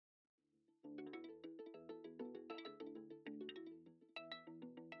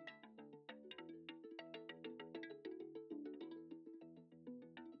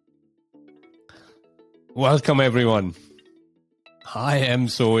Welcome, everyone. I am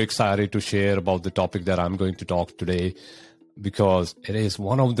so excited to share about the topic that I'm going to talk today because it is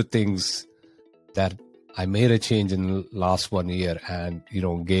one of the things that I made a change in the last 1 year and,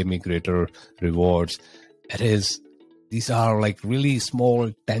 gave me greater rewards. These are like really small,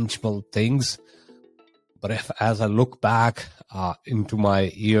 tangible things. But as I look back into my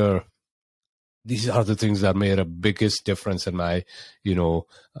year, these are the things that made a biggest difference in my,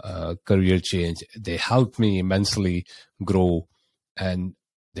 career change. They helped me immensely grow, and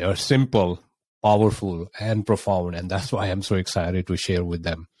they are simple, powerful, and profound. And that's why I'm so excited to share with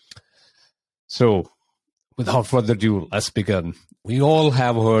them. So without further ado, let's begin. We all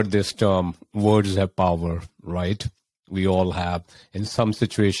have heard this term, words have power, right? We all have, in some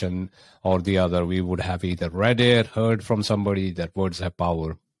situation or the other, we would have either read it, heard from somebody that words have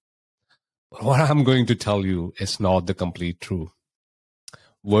power. But what I'm going to tell you is not the complete truth.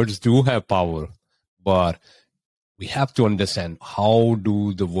 Words do have power, but we have to understand, how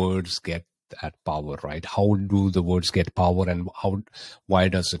do the words get that power, right? How do the words get power, and why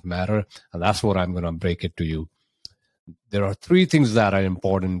does it matter? And that's what I'm going to break it to you. There are three things that are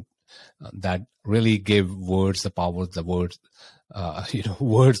important that really give words the power,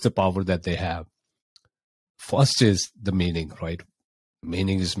 words the power that they have. First is the meaning, right?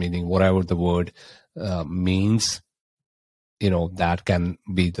 Meaning is meaning. Whatever the word means, that can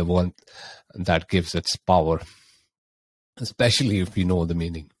be the one that gives its power, especially if you know the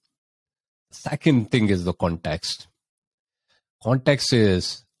meaning. Second thing is the context. Context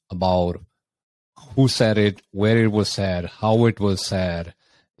is about who said it, where it was said, how it was said,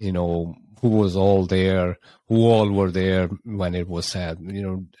 who was all there, who all were there when it was said.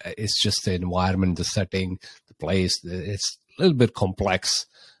 It's just the environment, the setting, the place. It's a little bit complex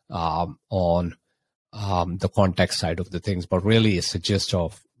on the context side of the things, but really it's a gist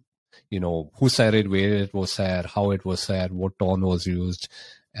of, who said it, where it was said, how it was said, what tone was used,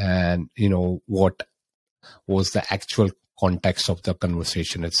 and, what was the actual context of the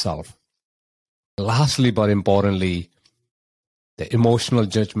conversation itself. Lastly, but importantly, the emotional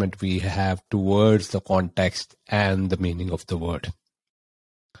judgment we have towards the context and the meaning of the word.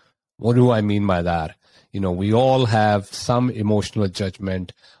 What do I mean by that? We all have some emotional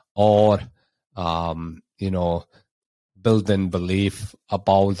judgment or, built-in belief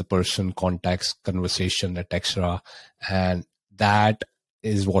about the person, context, conversation, etc. And that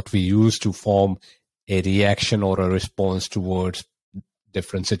is what we use to form a reaction or a response towards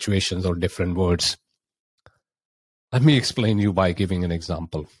different situations or different words. Let me explain you by giving an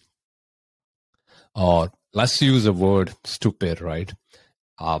example. Or let's use the word stupid, right?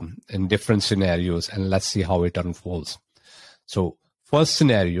 In different scenarios, and let's see how it unfolds. So first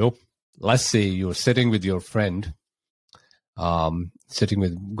scenario, let's say you're sitting with your friend, sitting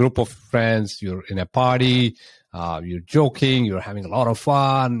with a group of friends, you're in a party, you're joking, you're having a lot of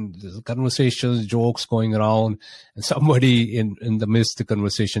fun, there's conversations, jokes going around, and somebody in the midst of the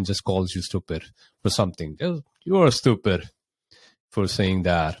conversation just calls you stupid for something. You're stupid for saying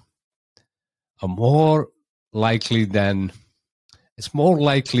that. It's more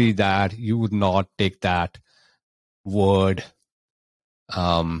likely that you would not take that word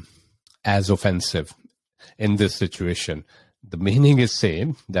as offensive in this situation. The meaning is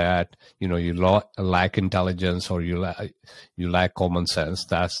same, that you lack intelligence or you lack common sense.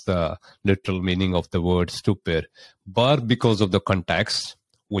 That's the literal meaning of the word stupid. But because of the context,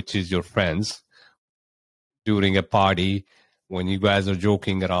 which is your friends, during a party, when you guys are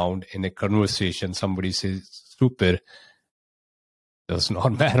joking around in a conversation, somebody says stupid, does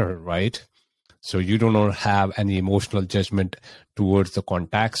not matter, right? So you do not have any emotional judgment towards the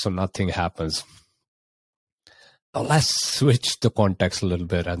context, so nothing happens. Now let's switch the context a little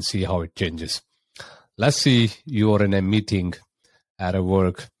bit and see how it changes. Let's see you are in a meeting at a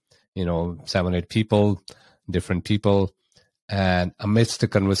work, 7, 8 people, different people, and amidst the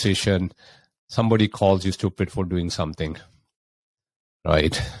conversation, somebody calls you stupid for doing something,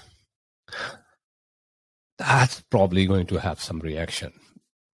 right? That's probably going to have some reaction,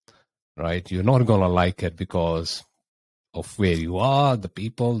 right? You're not going to like it because of where you are, the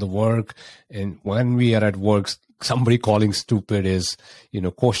people, the work. And when we are at work, somebody calling stupid is,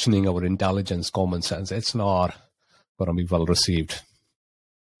 questioning our intelligence, common sense. It's not going to be well received.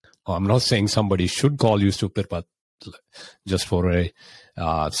 I'm not saying somebody should call you stupid, but just for a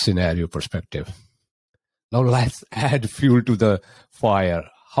scenario perspective. Now let's add fuel to the fire.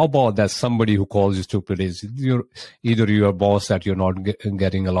 How about that somebody who calls you stupid is either your boss that you're not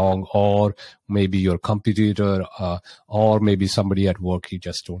getting along, or maybe your competitor, or maybe somebody at work you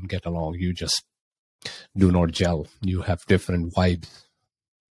just don't get along. You just do not gel. You have different vibes.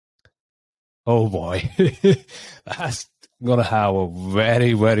 Oh boy, that's gonna have a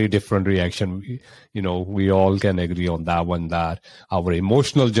very, very different reaction. We all can agree on that one, that our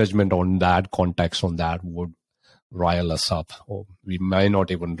emotional judgment on that context on that would rile us up. Or we may not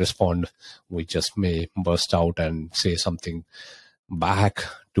even respond. We just may burst out and say something back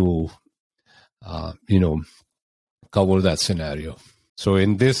to, cover that scenario. So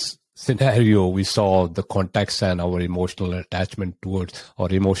in this scenario, we saw the context and our emotional attachment towards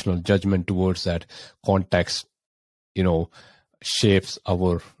or emotional judgment towards that context, shapes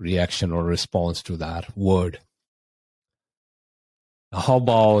our reaction or response to that word. How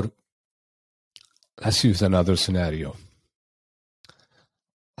about, let's use another scenario.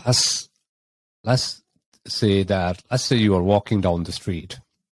 Let's say you are walking down the street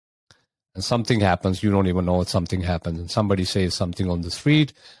and something happens. You don't even know something happens, and somebody says something on the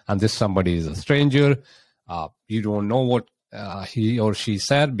street, and this somebody is a stranger. You don't know what he or she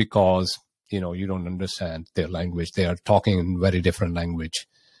said because you don't understand their language. They are talking in very different language,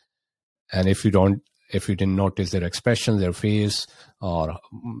 and if you didn't notice their expression, their face, or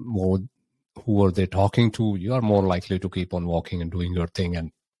more, who are they talking to, you are more likely to keep on walking and doing your thing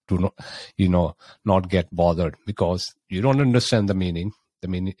and to not get bothered because you don't understand the meaning.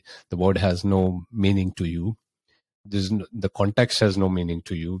 The word has no meaning to you. The context has no meaning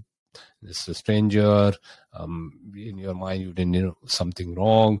to you. It's a stranger. In your mind, you didn't know something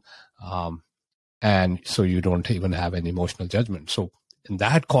wrong, and so you don't even have an emotional judgment. So in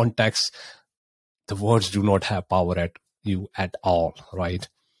that context, the words do not have power at you at all, right?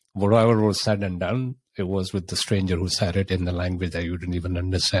 Whatever was said and done, it was with the stranger who said it in the language that you didn't even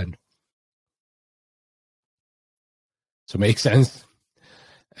understand. So make sense?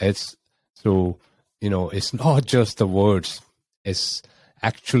 It's not just the words. It's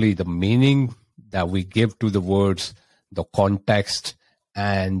actually the meaning that we give to the words, the context,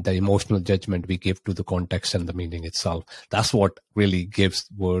 and the emotional judgment we give to the context and the meaning itself. That's what really gives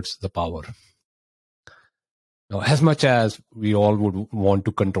words the power. Now, as much as we all would want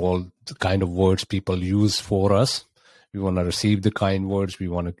to control the kind of words people use for us, we want to receive the kind words, we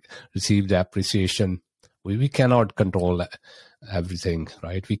want to receive the appreciation. We cannot control everything,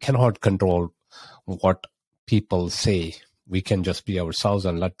 right? We cannot control what people say. We can just be ourselves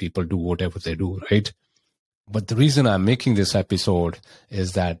and let people do whatever they do, right? But the reason I'm making this episode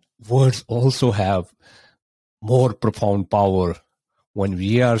is that words also have more profound power when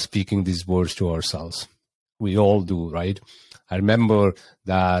we are speaking these words to ourselves. We all do, right? I remember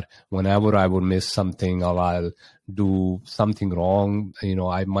that whenever I would miss something or I'll do something wrong,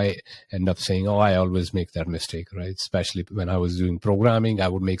 I might end up saying, oh, I always make that mistake, right? Especially when I was doing programming, I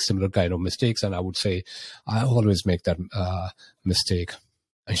would make similar kind of mistakes and I would say, I always make that mistake.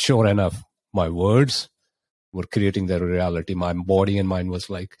 And sure enough, my words were creating that reality. My body and mind was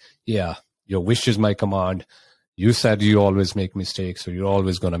like, yeah, your wish is my command. You said you always make mistakes, so you're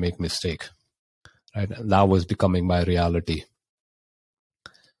always going to make mistake. Right? That was becoming my reality.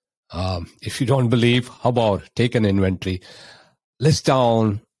 If you don't believe, how about take an inventory, list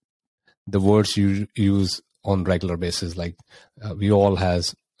down the words you use on regular basis. Like we all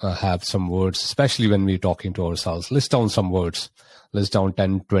have some words, especially when we're talking to ourselves. List down some words. List down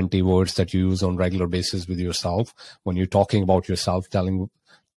 10, 20 words that you use on regular basis with yourself when you're talking about yourself, telling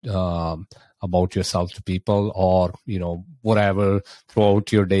about yourself to people, or whatever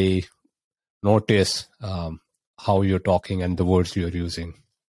throughout your day. Notice how you're talking and the words you're using.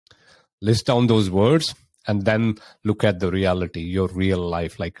 List down those words and then look at the reality, your real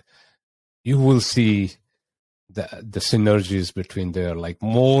life. Like you will see the synergies between there. Like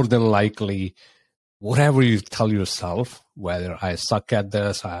more than likely, whatever you tell yourself, whether I suck at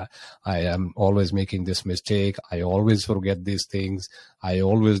this, I am always making this mistake, I always forget these things, I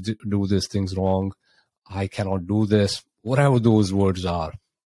always do these things wrong, I cannot do this, whatever those words are,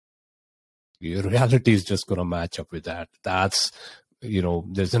 your reality is just going to match up with that. That's,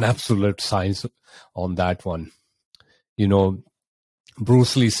 there's an absolute science on that one.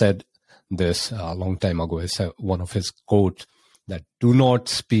 Bruce Lee said this a long time ago. It's one of his quotes that do not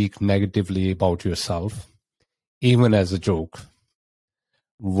speak negatively about yourself, even as a joke.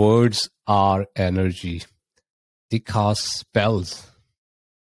 Words are energy. They cast spells.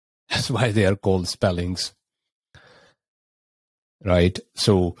 That's why they are called spellings. Right?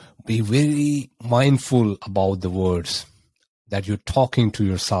 So be very mindful about the words that you're talking to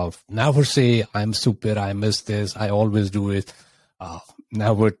yourself. Never say, I'm stupid, I miss this, I always do it.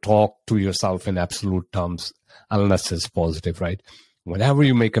 Never talk to yourself in absolute terms unless it's positive, right? Whenever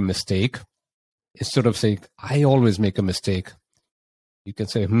you make a mistake, instead of saying, I always make a mistake, you can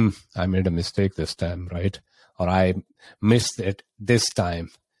say, I made a mistake this time, right? Or I missed it this time.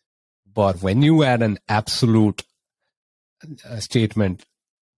 But when you add an absolute statement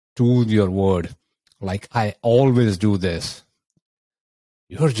to your word, like I always do this,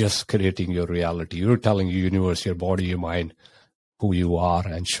 you're just creating your reality. You're telling your universe, your body, your mind, who you are,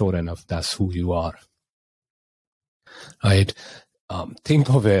 and sure enough, that's who you are. Right? Think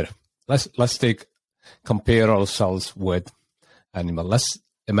of it. Let's compare ourselves with animal. Let's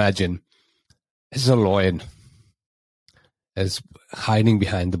imagine it's a lion is hiding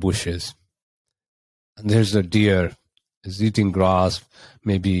behind the bushes, and there's a deer is eating grass,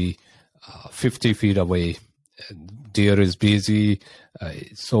 maybe 50 feet away. Deer is busy,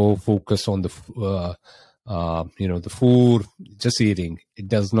 so focused on the the food, just eating. It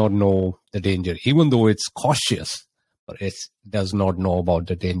does not know the danger, even though it's cautious, but it does not know about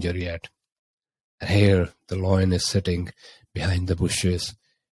the danger yet. And here, the lion is sitting behind the bushes,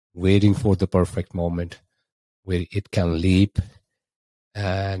 waiting for the perfect moment where it can leap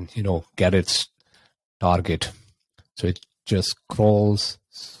and get its target. So it just crawls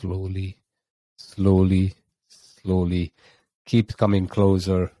slowly, keeps coming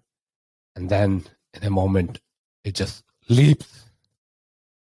closer, and then in a moment it just leaps,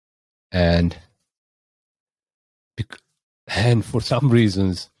 and for some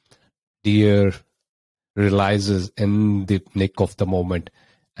reasons deer realizes in the nick of the moment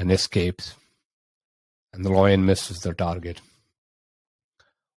and escapes, and the lion misses the target.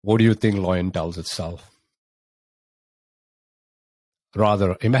 What do you think lion tells itself?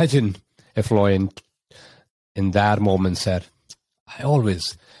 Rather, imagine if lion in that moment said, I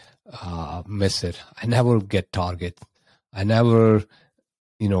always miss it. I never get target. I never,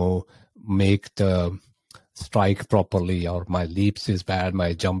 make the strike properly, or my leaps is bad,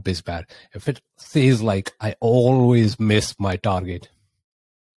 my jump is bad. If it says like, I always miss my target,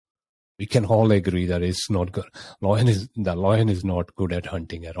 we can all agree that it's not good. The lion is not good at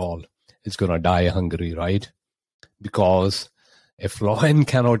hunting at all. It's going to die hungry, right? Because if lion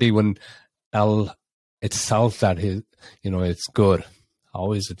cannot even tell itself that it's good,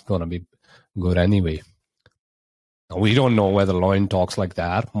 how is it going to be good anyway? Now, we don't know whether lion talks like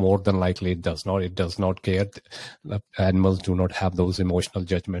that. More than likely it does not. It does not care. Animals do not have those emotional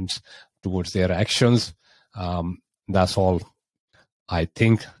judgments towards their actions. That's all I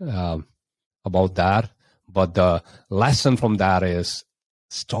think about that. But the lesson from that is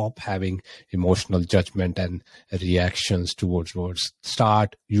stop having emotional judgment and reactions towards words.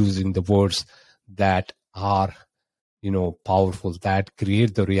 Start using the words that are, powerful, that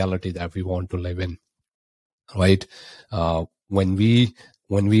create the reality that we want to live in. Right? When we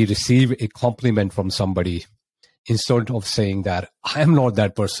receive a compliment from somebody, instead of saying that I'm not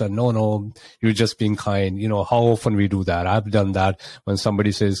that person, no, you're just being kind. How often we do that. I've done that when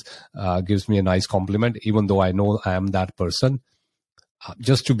somebody says, gives me a nice compliment, even though I know I am that person,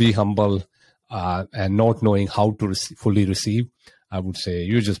 just to be humble and not knowing how to fully receive, I would say,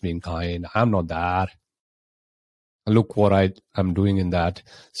 you're just being kind. I'm not that. Look what I'm doing in that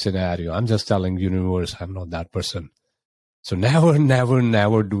scenario. I'm just telling universe I'm not that person. So never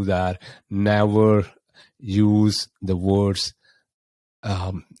do that. Never use the words,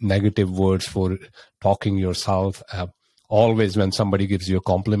 negative words for talking yourself. Always when somebody gives you a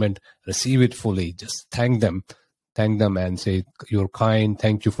compliment, receive it fully. Just thank them and say, you're kind.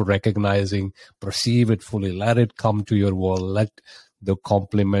 Thank you for recognizing. Perceive it fully. Let it come to your world. Let the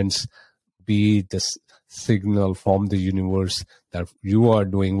compliments be the signal from the universe that you are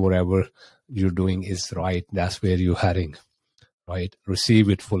doing whatever you're doing is right. That's where you're heading, right? Receive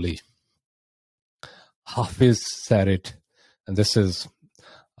it fully. Hafiz said it, and this is,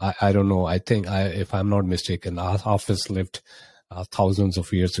 I don't know, I think, if I'm not mistaken, Hafiz lived thousands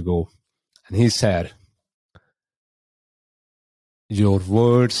of years ago, and he said, your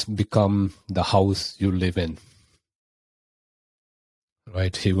words become the house you live in.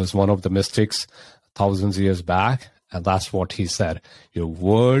 Right? He was one of the mystics thousands of years back, and that's what he said. Your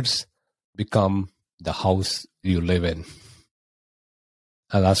words become the house you live in.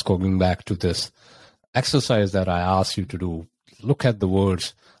 And that's going back to this exercise that I asked you to do. Look at the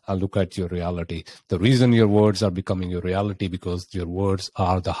words and look at your reality. The reason your words are becoming your reality because your words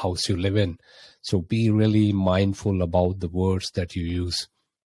are the house you live in. So be really mindful about the words that you use.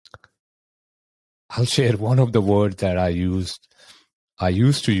 I'll share one of the words that I used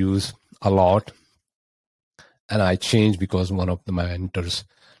to use a lot, and I changed because one of my mentors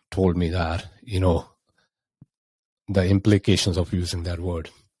told me that, the implications of using that word.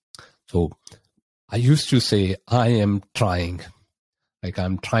 So I used to say, I am trying. Like,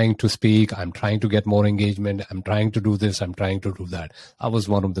 I'm trying to speak, I'm trying to get more engagement, I'm trying to do this, I'm trying to do that. That was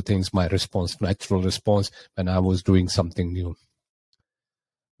one of the things, my natural response when I was doing something new.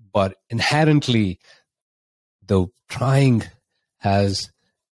 But inherently, the trying has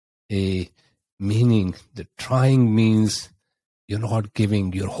a meaning. The trying means you're not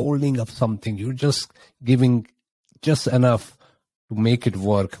giving, you're holding up something, you're just giving just enough to make it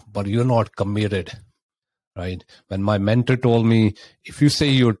work, but you're not committed, right? When my mentor told me, if you say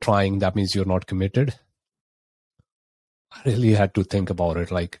you're trying, that means you're not committed, I really had to think about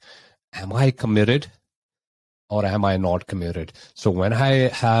it. Like, am I committed or am I not committed? So when I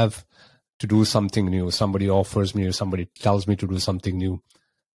have to do something new, somebody offers me or somebody tells me to do something new,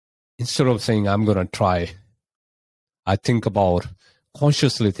 instead of saying I'm going to try, I think about,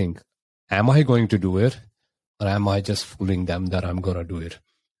 consciously think, am I going to do it? Or am I just fooling them that I'm going to do it?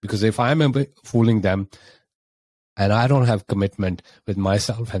 Because if I'm fooling them and I don't have commitment with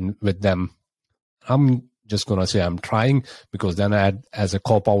myself and with them, I'm just going to say I'm trying, because then as a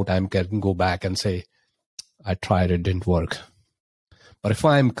cop out, I can go back and say, I tried, it didn't work. But if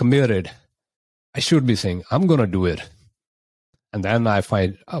I'm committed, I should be saying, I'm going to do it. And then I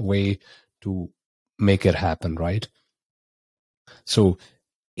find a way to make it happen, right? So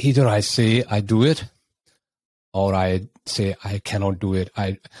either I say I do it, or I say I cannot do it,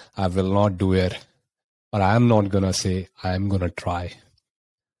 I will not do it, but I'm not going to say I'm going to try,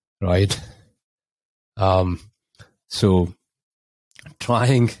 right? So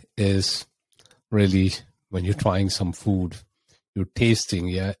trying is really when you're trying some food, you're tasting,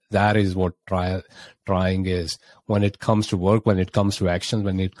 yeah, that is what trying is. When it comes to work, when it comes to action,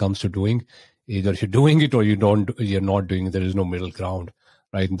 when it comes to doing, either you're doing it or you're not doing it. There is no middle ground,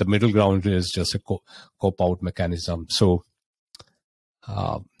 right? And the middle ground is just a cop out mechanism. So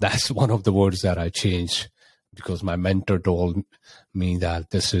that's one of the words that I changed, because my mentor told me that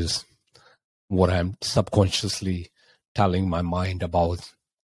this is what I'm subconsciously telling my mind about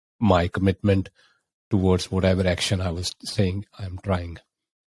my commitment towards whatever action I was saying I'm trying.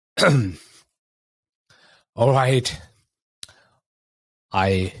 All right.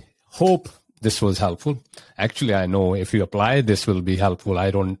 I hope this was helpful. Actually, I know if you apply, this will be helpful. I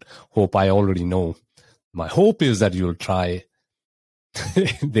don't hope, I already know. My hope is that you'll try.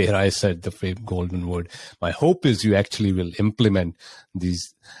 There I said the famous golden word. My hope is you actually will implement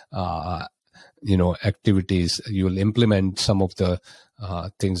these, activities. You will implement some of the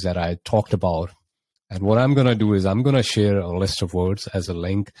things that I talked about. And what I'm going to do is I'm going to share a list of words as a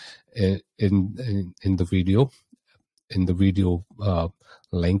link in the video,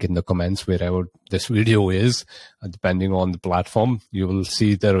 link in the comments, wherever this video is, depending on the platform. You will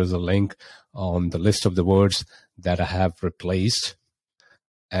see there is a link on the list of the words that I have replaced.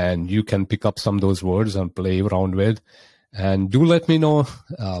 And you can pick up some of those words and play around with. And do let me know,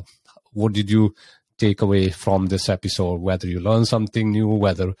 what did you take away from this episode, whether you learned something new,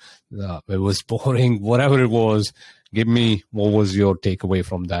 whether it was boring, whatever it was. Give me what was your takeaway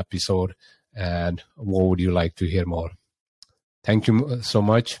from the episode and what would you like to hear more. Thank you so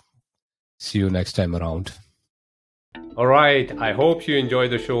much. See you next time around. All right. I hope you enjoyed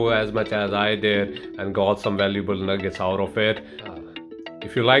the show as much as I did and got some valuable nuggets out of it.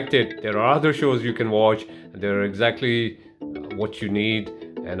 If you liked it, there are other shows you can watch. They're exactly what you need.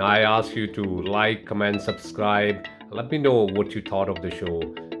 And I ask you to like, comment, subscribe. Let me know what you thought of the show.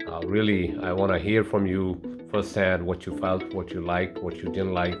 Really, I want to hear from you firsthand, what you felt, what you liked, what you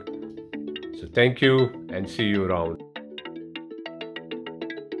didn't like. So thank you and see you around.